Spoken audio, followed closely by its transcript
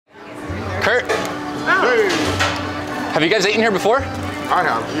Kurt. Hey. Have you guys eaten here before? I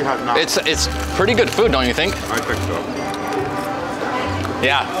have. He has not. It's pretty good food, don't you think? I think so.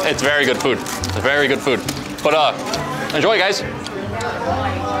 Yeah, it's very good food. It's very good food. But enjoy, guys.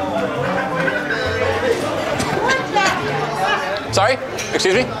 Sorry?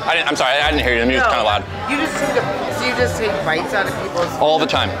 Excuse me? I'm sorry, I didn't hear you. The music's kind of loud. You just take bites out of people's food? All the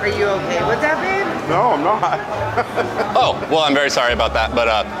time. Are you okay with that, babe? No, I'm not. Oh, well, I'm very sorry about that, but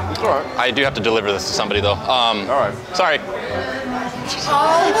It's all right. I do have to deliver this to somebody, though. All right. Sorry.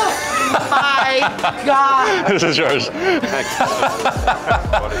 Oh my God. This is yours.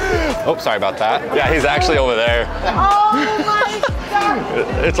 Oh, sorry about that. Yeah, he's actually over there. Oh my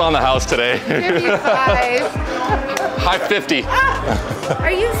God. It's on the house today. 55. High 50. Are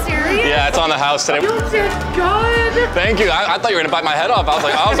you serious? Yeah, it's on the house today. You did good. Thank you. I thought you were gonna bite my head off. I was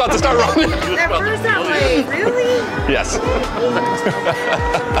like, I was about to start running. At first I'm like, really? Yes.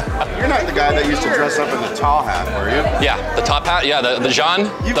 You're not the guy that used to dress up in the tall hat, were you? Yeah, the top hat. Yeah, the Jean.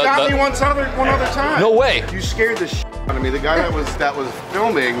 You got me one other time. No way. You scared the shit out of me. The guy that was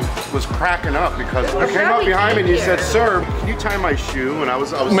filming was cracking up because you came up behind me and you said, "Sir, can you tie my shoe?" And I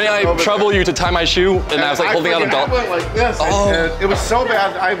was. May I trouble you to tie my shoe? And I was like holding out a doll. I went like this. Oh. And it was so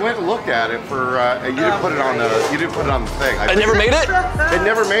bad. I went and looked at it for. You didn't put it on the. You didn't put it on the thing. I never made it. It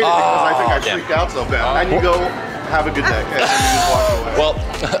never made it because I think I damn. freaked out so bad. And you go, have a good day. And you just walk away. Well,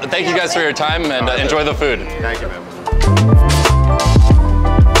 thank you guys for your time and enjoy the food. Thank you, man.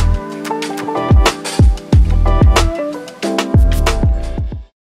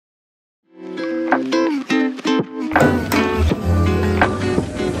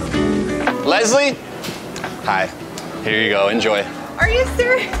 Leslie? Hi. Here you go. Enjoy. Are you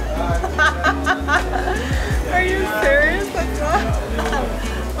serious? Are you serious? That's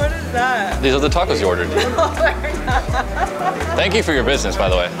what is that? These are the tacos you ordered. Thank you for your business, by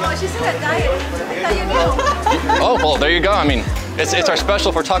the way. Oh, she's in a diet. I thought you knew. Oh, well, there you go. I mean, it's our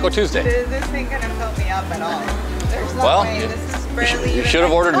special for Taco Tuesday. Is this thing gonna fill me up at all? There's no Well, way. This is barely you should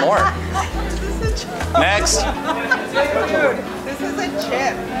have ordered more. This is a chip. Next. Dude, this is a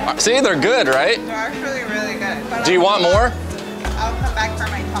chip. See, they're good, right? They're actually really good. But Do you want more? I'll come back for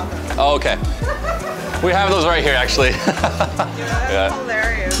my tacos. Oh, okay. We have those right here, actually. That's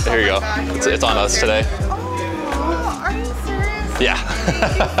hilarious. Here you Oh go. my gosh, It's you're on so us today. serious. Oh, are you serious? Yeah. Thank you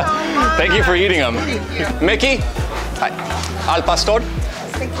so much. Thank you for eating them. Thank you. Mickey? Hi. Al pastor?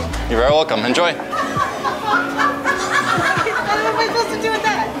 Thank you. You're very welcome. Enjoy. What am I supposed to do with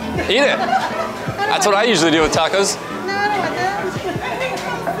that? Eat it. That's what I usually do with tacos. No, I don't want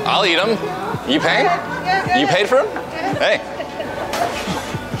that. I'll eat them. You paying? Yeah, You paid for them? Hey. Thank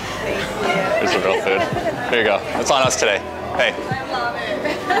Here's the real food. Here you go. It's on us today. Hey. you. I love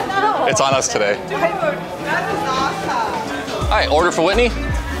it. It's on us today. That is awesome. All right, order for Whitney.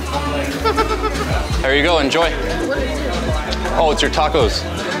 There you go, enjoy. Oh, it's your tacos.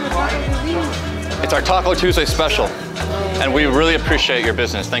 It's our Taco Tuesday special. And we really appreciate your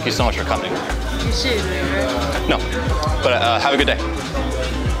business. Thank you so much for coming. You should, right? No, but have a good day.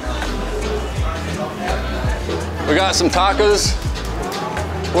 We got some tacos.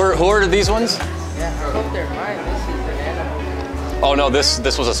 Who ordered these ones? Yeah, I hope they're fine. This is an animal. Oh no, this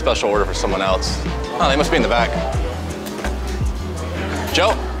was a special order for someone else. Oh, they must be in the back.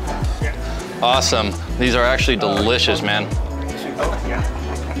 Joe? Awesome. These are actually delicious, man.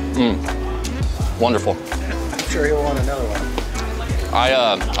 Wonderful. I'm sure he'll want another one.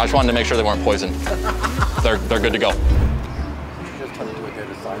 I just wanted to make sure they weren't poisoned. They're good to go. Just trying to do it there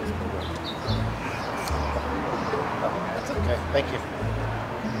to size. That's okay. Thank you.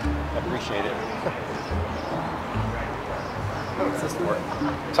 I appreciate it. What's this for?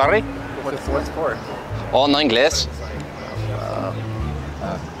 Sorry? What's for? Oh, no inglés.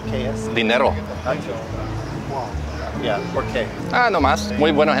 KS? Dinero. Yeah, por qué? Ah, no más.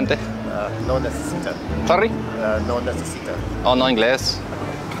 Muy buena gente. No necesita. Sorry? No necesita. Oh, no inglés.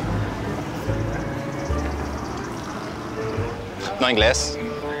 No inglés.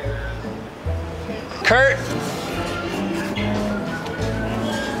 Kurt!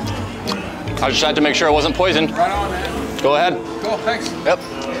 I just had to make sure it wasn't poisoned. Right on, man. Go ahead. Cool, thanks. Yep.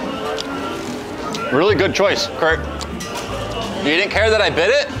 Really good choice, Kurt. You didn't care that I bit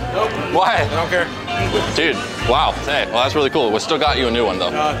it? Nope. Why? I don't care. Dude, wow. Hey, well, that's really cool. We still got you a new one,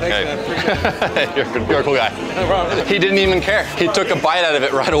 though. Thanks, man. Appreciate it. You're a cool guy. No problem. He didn't even care. He took a bite out of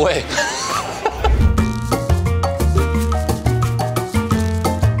it right away.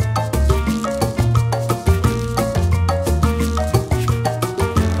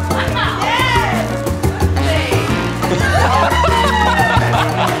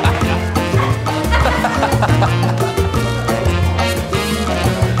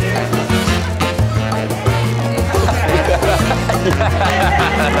 Yeah!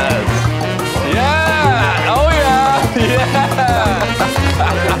 Oh yeah! Yeah!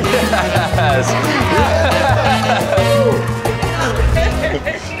 Yes!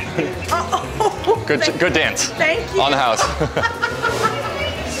 Good dance. Thank you. On the house.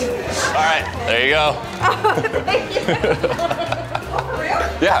 All right, there you go. Thank you.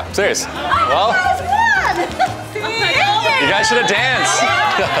 Yeah, serious. Well, you guys should have danced.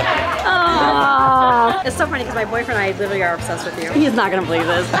 It's so funny because my boyfriend and I literally are obsessed with you. He's not gonna believe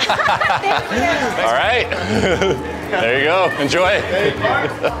this. All right. There you go. Enjoy.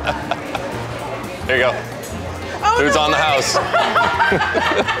 There you go. Food's on the house.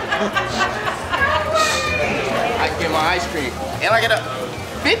 I get my ice cream. And I get a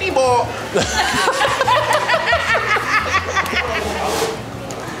 50 ball.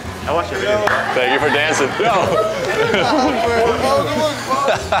 I watch your video. Thank you for dancing.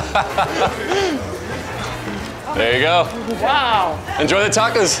 There you go. Wow. Enjoy the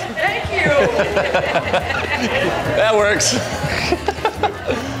tacos. Thank you. That works.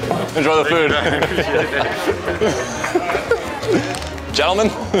 Enjoy the food. Gentlemen,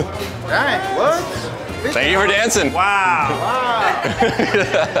 Dang, what? thank you for dancing. Wow.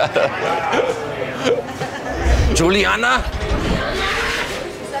 Juliana?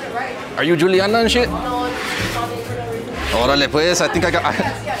 Are you Juliana and shit? Órale pues, I think I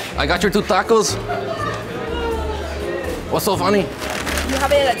got your 2 tacos. What's so funny? You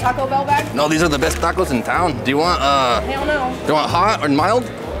have it in a Taco Bell bag? No, these are the best tacos in town. Do you want Hell no. do you want hot or mild?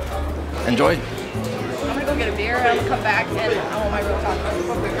 Enjoy. I'm gonna go get a beer and I'm gonna come back and I want my real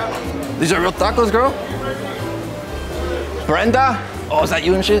tacos. These are real tacos, girl. Brenda? Oh, is that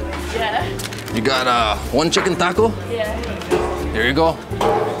you and shit? Yeah. You got 1 chicken taco? Yeah. Here you go.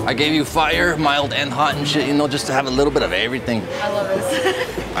 I gave you fire, mild, and hot and shit, you know, just to have a little bit of everything. I love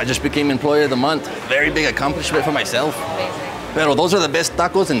this. I just became Employee of the Month. Very big accomplishment for myself. Amazing. Pero those are the best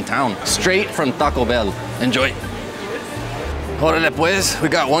tacos in town. Straight from Taco Bell. Enjoy. Órale pues, we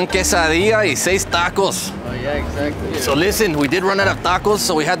got 1 quesadilla y 6 tacos. Oh yeah, exactly. So listen, we did run out of tacos,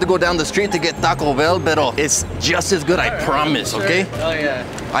 so we had to go down the street to get Taco Bell, pero it's just as good, I promise, okay? Oh yeah.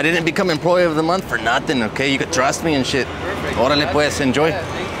 I didn't become Employee of the Month for nothing, okay? You could trust me and shit. Órale pues, enjoy.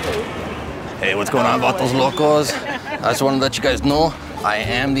 Hey, what's going on, vatos locos? I just want to let you guys know, I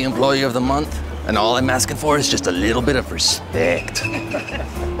am the Employee of the Month, and all I'm asking for is just a little bit of respect.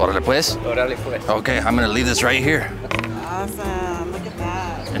 Órale pues? Órale pues. Okay, I'm gonna leave this right here. Awesome. Look at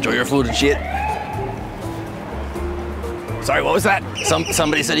that. Enjoy your food and shit. Sorry, what was that?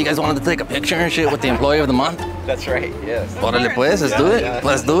 Somebody said you guys wanted to take a picture and shit with the Employee of the Month? That's right, yes. Órale pues, let's do it. Yeah.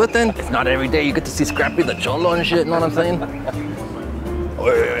 Let's do it then. It's not every day you get to see Scrappy the Cholo and shit, you know what I'm saying?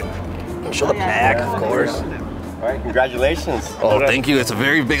 Wait. Show the pack, of course. All right, congratulations. Oh, thank you. It's a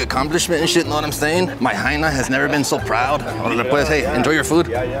very big accomplishment and shit, know what I'm saying? My Jaina has never been so proud. Órale pues, hey, enjoy your food.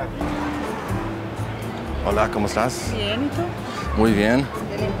 Yeah. Hola, ¿cómo estás? Bien, ¿y tú? Muy bien.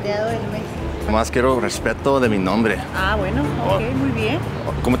 El empleado del mes. Más quiero respeto de mi nombre. Ah, bueno, ok, muy bien.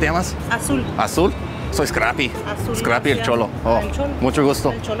 ¿Cómo te llamas? Azul. ¿Azul? Soy Scrappy. Azul. Scrappy el Cholo. Oh, El Cholo. mucho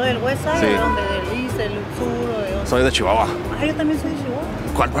gusto. El Cholo del Huesa, Sí. ¿de dónde? ¿Del Is, del Sur o de dónde? Soy de Chihuahua. Ah, yo también soy de Chihuahua.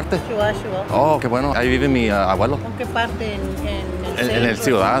 ¿Cuál parte? Chihuahua. Oh, qué bueno. Ahí vive mi abuelo. ¿Con qué parte? ¿En el En el centro?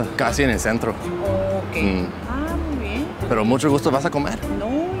 ciudad, casi en el centro. Ok. Ah, muy bien. Pero mucho gusto, ¿vas a comer? No,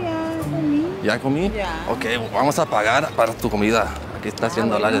 ya comí. ¿Ya comí? Ya. Ok, vamos a pagar para tu comida. Aquí está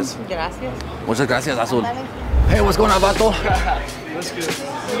 $100. Gracias. Muchas gracias, Azul. Hey, what's going on, vato? Let's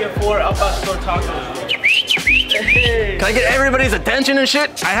go. We have 4 Al Pastor tacos. Can I get everybody's attention and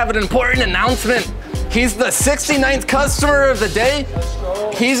shit? I have an important announcement. He's the 69th customer of the day.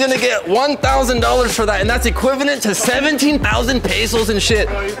 He's gonna get $1,000 for that, and that's equivalent to 17,000 pesos and shit.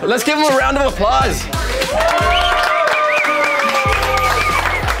 Let's give him a round of applause.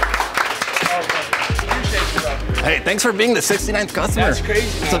 Hey, thanks for being the 69th customer. That's crazy,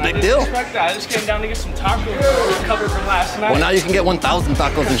 man. It's a big I didn't deal. expect that. I just came down to get some tacos covered from last night. Well, now you can get 1,000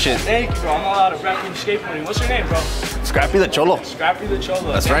 tacos and shit. Thank you, bro. I'm all out of rap and skateboarding. What's your name, bro? Scrappy the Cholo. Scrappy the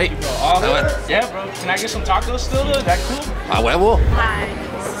Cholo. That's Thank right. you, bro. All That good? way. Yeah, bro. Can I get some tacos still, though? Is that cool? A huevo. Hi.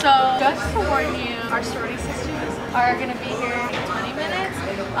 So just to warn you, our sorority sisters are gonna be here in 20 minutes.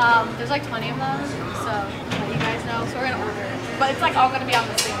 There's like 20 of them, so let you guys know. So we're gonna order, but it's like all gonna be on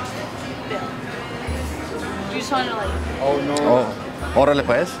the same bill. You just wanna like, Oh no. Oh, órale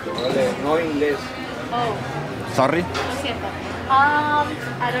pues. Órale, no inglés. oh, Sorry. lo siento.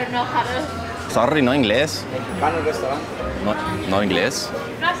 I don't know how to. Sorry, no inglés. Mexicano restaurante. No inglés.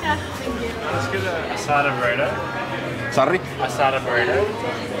 Gracias. Thank you. Let's get a asada burrito. Sorry. Asada burrito.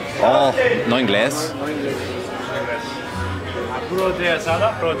 Oh, no inglés. Burro de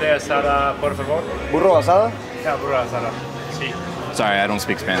asada, por favor. Burro asada. Yeah, burro asada. Sorry, I don't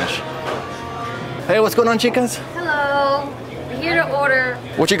speak Spanish. Hey, what's going on, chicas? Hello. We're here to order.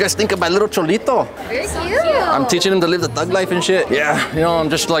 What you guys think of my little cholito? Very cute. I'm teaching him to live the thug life and shit. Yeah, you know, I'm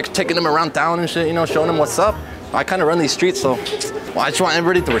just like taking him around town and shit, you know, showing him what's up. I kind of run these streets, so I just want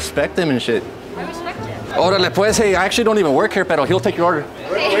everybody to respect him and shit. I respect it. Órale, pues, hey, I actually don't even work here, pero he'll take your order.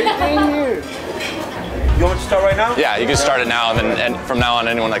 You want to start right now? Yeah, you can start it now, and from now on,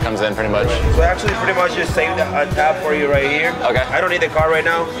 anyone that comes in, pretty much. So actually, pretty much just saved a tab for you right here. Okay. I don't need the card right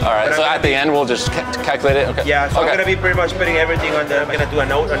now. All right, so at the end, we'll just calculate it? Okay. Yeah, so I'm gonna be pretty much putting everything on the, I'm gonna do a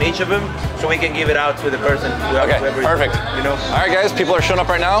note on each of them, so we can give it out to the person. Okay, perfect. You know? All right, guys, people are showing up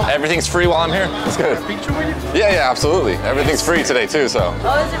right now. Everything's free while I'm here. That's good. Picture with you? Yeah, absolutely. Everything's free today, too, so.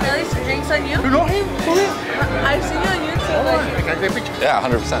 Oh, is it really some drinks on you? You know him? I've seen you on YouTube. Can I take a picture? Yeah,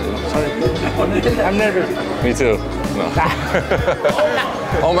 100%. I'm nervous. Me too. No.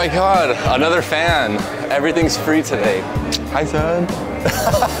 Oh my God, another fan. Everything's free today. Hi, son.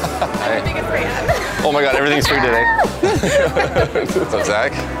 Everything is free. Oh my God, everything's free today. What's up,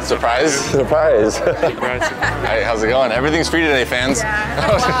 Zach? Surprise? Surprise. Hey, how's it going? Everything's free today, fans. Yeah.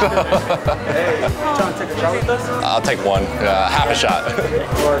 Trying to take a shot with us? I'll take one, half a shot.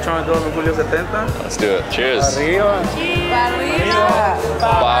 We're trying to do it Julio 70. Let's do it. Cheers. Arriba.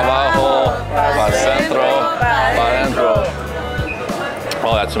 Pa abajo, pa centro, pa adentro.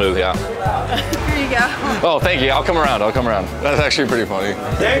 Oh, that's smooth, yeah. Here you go. Oh, thank you. I'll come around. I'll come around. That's actually pretty funny.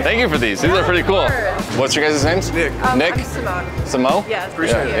 Thank you for these. These are pretty cool. What's your guys' names? Nick. Nick? I'm Simone. Simone? Yeah,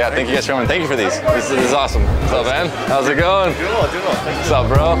 appreciate it. Yeah, thank you guys for coming. Thank you for these. This is awesome. What's up, man? How's it going? Do well, do well. What's up,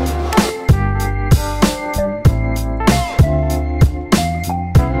 bro?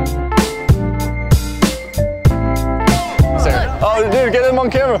 Oh, dude, get him on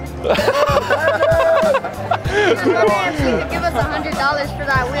camera. Give us $100 for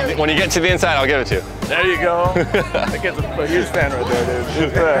that wheel. When you get to the inside, I'll give it to you. There you go. That guy's a huge fan right there, dude.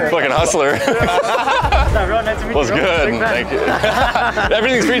 Huge fan. Fucking hustler. What's up, bro? Nice to meet you. What's good? Thank you.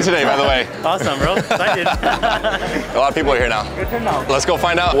 Everything's free today, by the way. Awesome, bro. Excited. A lot of people are here now. Good to know. Let's go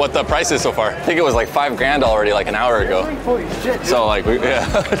find out what the price is so far. I think it was like $5 grand already, like an hour ago. Holy shit, dude. So like, yeah.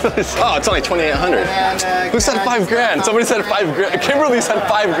 Oh, it's only 2,800. Who said $5 grand? Somebody said $5 grand. Kimberly said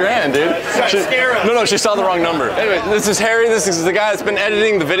 $5 grand, dude. No, she saw the wrong number. Anyway, this is Harry. This is the guy that's been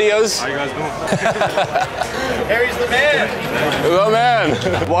editing the videos. How you guys doing? Harry's the man. Oh man.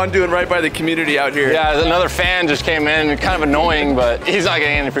 Juan doing right by the community out here. Yeah, another fan just came in. Kind of annoying, but he's not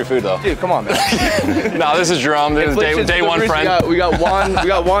getting any free food though. Dude, come on, man. No, this is Jerome. This is day one friend. We got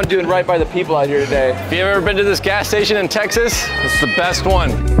Juan doing right by the people out here today. If you've ever been to this gas station in Texas, it's the best one.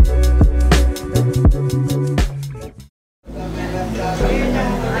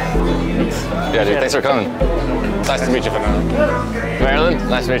 Yeah, dude, thanks for coming. Nice to meet you, Fernando. Marilyn,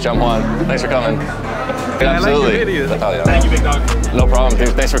 nice to meet you. I'm Juan. Thanks for coming. Yeah, absolutely. I like your videos. Oh, yeah. Thank you, big dog. No problem,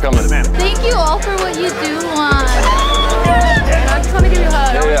 dude. Thanks for coming. Thank you all for what you do, Juan. I just want to give you a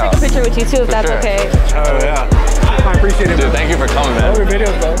hug. I want to take a picture with you too, if that's sure. okay. Oh, yeah. I appreciate it. Dude, thank you for coming, man. All your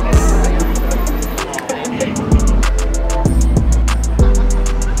videos, bro.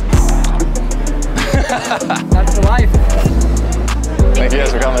 That's the life. Thank you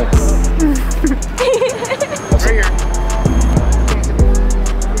guys for coming. Right here.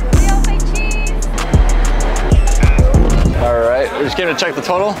 All right, we just came to check the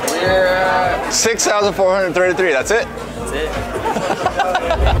total. Yeah. 6,433, that's it? That's it.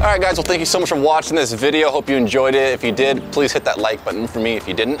 All right, guys, well, thank you so much for watching this video. Hope you enjoyed it. If you did, please hit that like button for me. If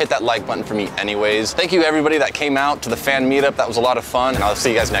you didn't, hit that like button for me anyways. Thank you, everybody that came out to the fan meetup. That was a lot of fun, and I'll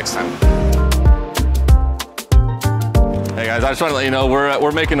see you guys next time. Hey guys, I just want to let you know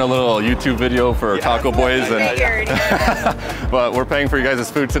we're making a little YouTube video for Taco Boys, and but we're paying for you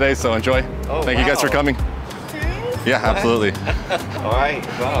guys' food today, so enjoy. Thank you guys for coming. Yeah, absolutely. All right.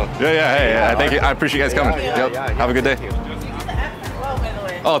 Wow. Yeah. Hey, thank you. I appreciate you guys coming. Yep. Have a good day.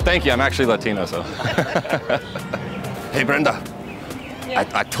 Oh, thank you. I'm actually Latino, so. Hey, Brenda. Yeah.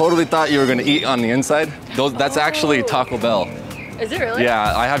 I totally thought you were going to eat on the inside. That's actually Taco Bell. Is it really?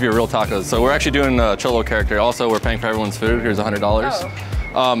 Yeah, I have your real tacos. So we're actually doing a Cholo character. Also, we're paying for everyone's food. Here's $100.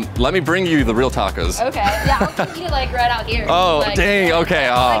 Oh. Let me bring you the real tacos. Okay. Yeah, I'll eat it like right out here. Oh, like, dang. Okay.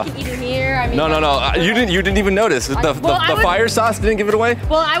 I can eat it here. I mean, No. You didn't even notice. The fire sauce didn't give it away?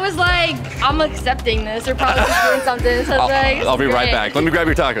 Well, I was like, I'm accepting this. They're probably just doing something. So I'll be right back. Let me grab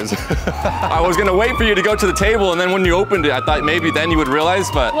your tacos. I was gonna wait for you to go to the table, and then when you opened it, I thought maybe then you would realize,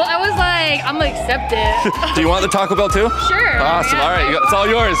 but. Well, I was like, I'm gonna accept it. Do you want the Taco Bell too? Sure. Awesome. Yeah, All right, it's all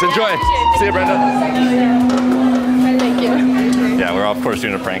yours. Enjoy. Yeah, See you, Brenda. Thank you. Yeah, we're of course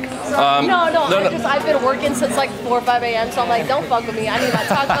doing a prank. I've been working since like 4 or 5 a.m. So I'm like, don't fuck with me. I need my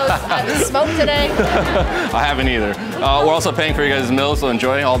tacos. I haven't smoked today. I haven't either. We're also paying for you guys' meals, so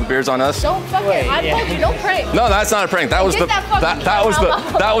enjoy all the beers on us. Don't fucking. I told you, don't prank. No, that's not a prank. That was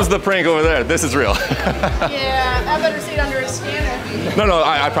that was the prank over there. This is real. Yeah, I better see it under a scanner. No,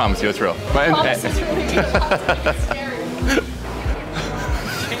 I promise you, it's real. This is really good. Scary.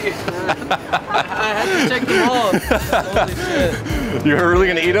 I had to check them off. Holy shit. You're really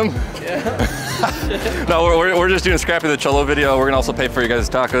gonna eat them? Yeah. No, we're just doing Scrappy the Cholo video. We're gonna also pay for you guys'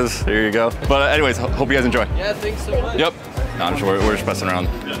 tacos. Here you go. But anyways, hope you guys enjoy. Yeah, thanks so much. Yep. No, I'm sure we're just messing around.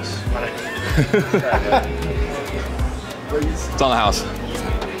 It's on the house.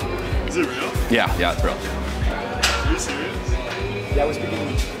 Is it real? Yeah, it's real. Are you serious? Yeah, I was speaking.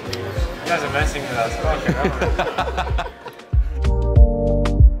 You guys are messing with us. Fucking hell.